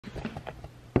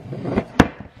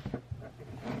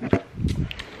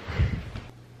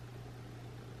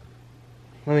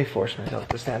Let me force myself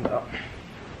to stand up.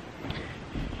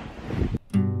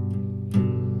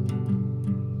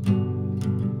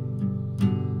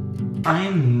 I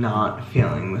am not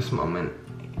feeling this moment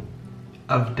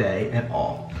of day at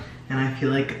all. And I feel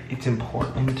like it's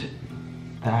important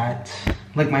that,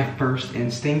 like, my first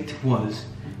instinct was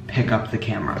pick up the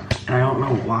camera. And I don't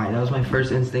know why, that was my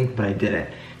first instinct, but I did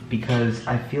it. Because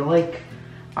I feel like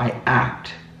I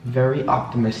act very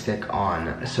optimistic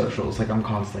on socials. Like, I'm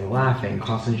constantly laughing,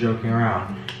 constantly joking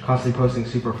around, constantly posting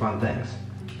super fun things.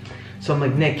 So I'm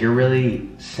like, Nick, you're really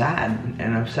sad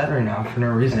and upset right now for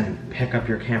no reason. Pick up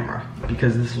your camera,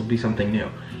 because this will be something new.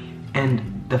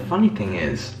 And the funny thing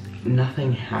is,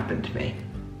 nothing happened to me.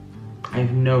 I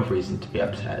have no reason to be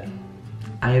upset.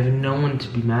 I have no one to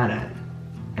be mad at.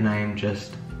 And I am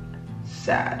just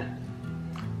sad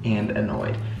and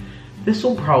annoyed. This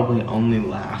will probably only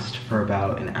last for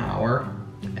about an hour,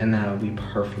 and that'll be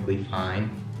perfectly fine.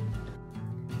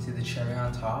 See the cherry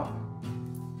on top?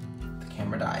 The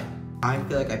camera died. I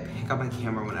feel like I pick up my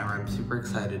camera whenever I'm super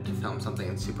excited to film something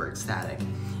and super ecstatic.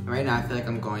 And right now I feel like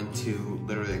I'm going to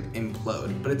literally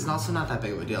implode, but it's also not that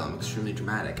big of a deal. I'm extremely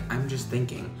dramatic. I'm just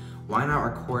thinking, why not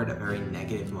record a very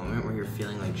negative moment where you're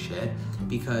feeling like shit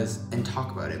and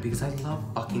talk about it, because I love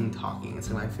fucking talking. It's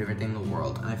like my favorite thing in the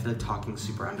world, and I feel like talking's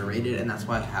super underrated, and that's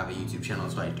why I have a YouTube channel.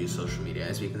 That's why I do social media,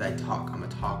 is because I talk. I'm a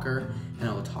talker, and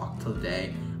I will talk till the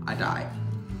day I die.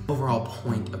 The overall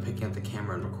point of picking up the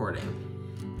camera and recording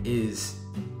is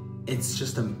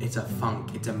it's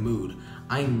a mood.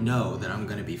 I know that I'm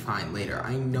gonna be fine later.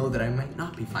 I know that I might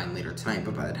not be fine later tonight,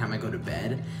 but by the time I go to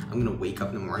bed, I'm gonna wake up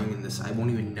in the morning and I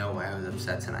won't even know why I was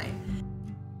upset tonight.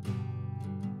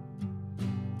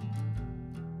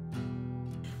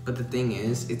 But the thing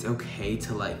is, it's okay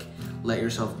to like let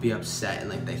yourself be upset in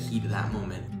like the heat of that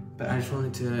moment. But I just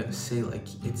wanted to say, like,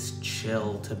 it's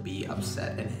chill to be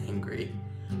upset and angry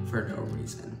for no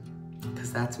reason.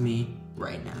 Because that's me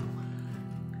right now,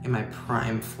 in my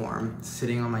prime form,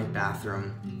 sitting on my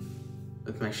bathroom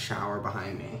with my shower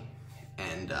behind me.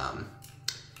 And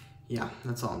yeah,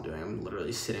 that's all I'm doing. I'm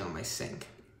literally sitting on my sink.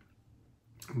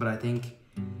 But I think,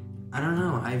 I don't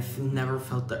know, I've never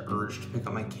felt the urge to pick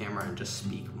up my camera and just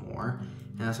speak more.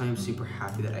 And that's why I'm super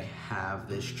happy that I have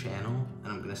this channel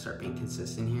and I'm gonna start being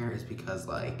consistent here, is because,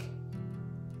 like,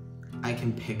 I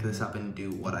can pick this up and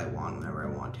do what I want whenever I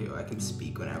want to. I can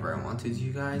speak whenever I want to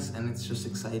you guys, and it's just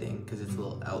exciting because it's a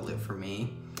little outlet for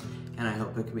me, and I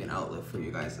hope it can be an outlet for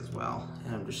you guys as well.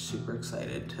 And I'm just super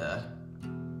excited to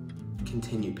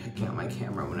continue picking up my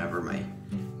camera whenever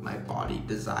my body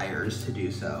desires to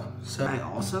do so. So I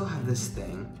also have this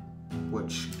thing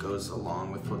which goes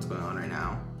along with what's going on right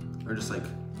now, or just like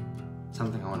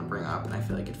something I want to bring up, and I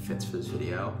feel like it fits for this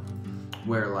video,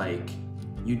 where like,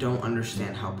 you don't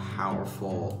understand how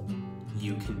powerful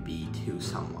you can be to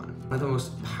someone. One of the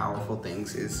most powerful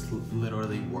things is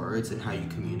literally words and how you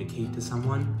communicate to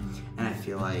someone. And I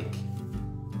feel like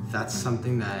that's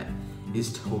something that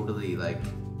is totally like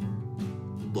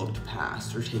looked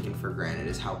past or taken for granted,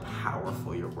 is how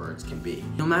powerful your words can be.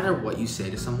 No matter what you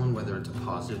say to someone, whether it's a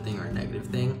positive thing or a negative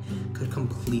thing, could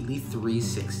completely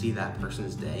 360 that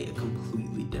person's day a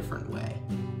completely different way.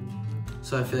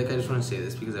 So I feel like I just want to say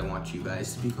this because I want you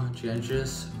guys to be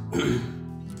conscientious.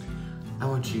 I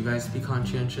want you guys to be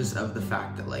conscientious of the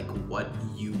fact that, like, what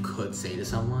you could say to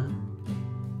someone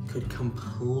could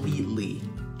completely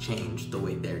change the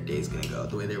way their day's gonna go,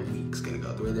 the way their week's gonna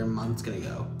go, the way their month's gonna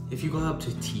go. If you go up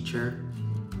to a teacher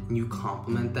and you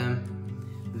compliment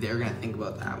them, they're gonna think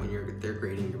about that when they're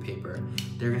grading your paper.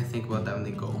 They're gonna think about that when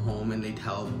they go home and they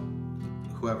tell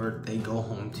whoever they go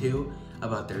home to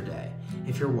about their day.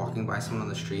 If you're walking by someone on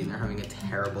the street and they're having a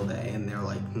terrible day and they're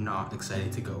like not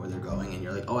excited to go where they're going, and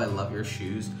you're like, oh, I love your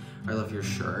shoes, or I love your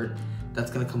shirt,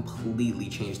 that's gonna completely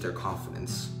change their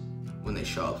confidence when they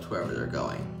show up to wherever they're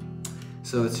going.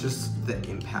 So it's just the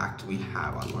impact we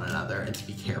have on one another, and to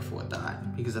be careful with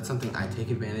that, because that's something I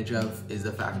take advantage of, is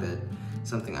the fact that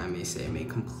something I may say may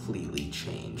completely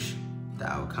change the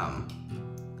outcome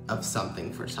of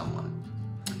something for someone.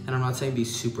 And I'm not saying be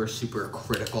super, super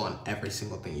critical on every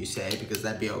single thing you say, because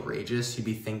that'd be outrageous. You'd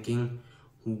be thinking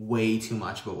way too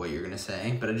much about what you're gonna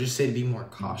say. But I just say to be more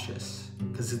cautious,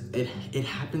 because it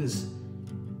happens,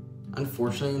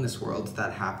 unfortunately in this world,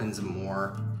 that happens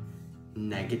more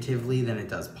negatively than it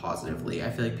does positively. I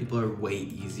feel like people are way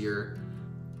easier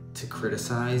to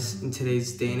criticize in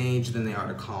today's day and age than they are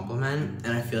to compliment.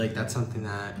 And I feel like that's something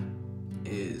that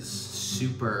is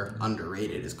super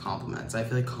underrated, is compliments. I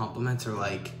feel like compliments are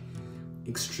like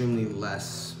extremely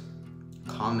less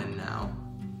common now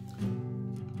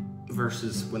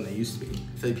versus when they used to be.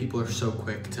 I feel like people are so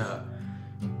quick to,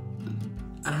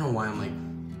 I don't know why I'm like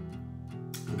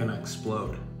I'm gonna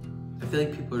explode. I feel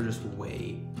like people are just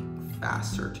way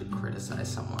faster to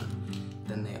criticize someone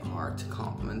than they are to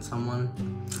compliment someone.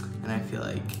 And I feel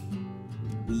like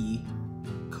we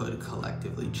could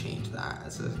collectively change that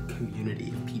as a community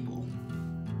of people.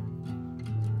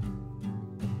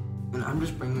 And I'm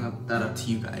just bringing that up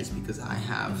to you guys because I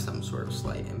have some sort of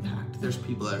slight impact. There's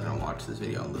people that are gonna watch this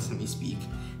video and listen to me speak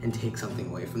and take something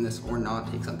away from this, or not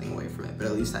take something away from it, but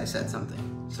at least I said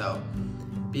something. So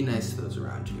be nice to those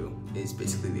around you is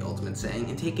basically the ultimate saying,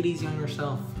 and take it easy on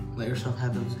yourself. Let yourself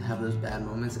have those bad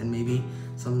moments, and maybe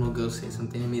someone will go say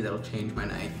something to me that'll change my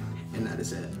night, and that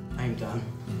is it. I'm done.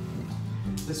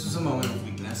 This was a moment of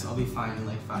weakness. I'll be fine in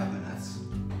like 5 minutes.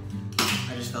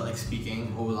 I just felt like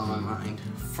speaking what was on my mind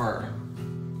for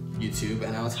YouTube,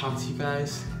 and I'll talk to you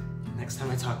guys next time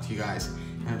I talk to you guys.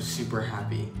 And I'm super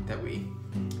happy that we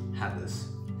had this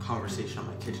conversation on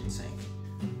my kitchen sink.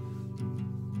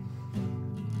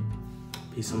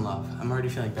 Peace and love. I'm already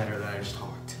feeling better that I just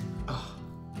talked. Oh,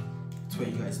 that's what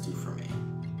you guys do for me.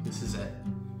 This is it.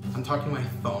 I'm talking to my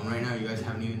phone right now. You guys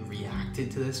haven't even reacted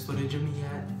to this footage of me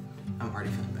yet. I'm already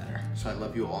feeling better. So I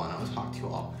love you all, and I will talk to you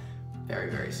all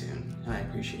very, very soon. And I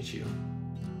appreciate you.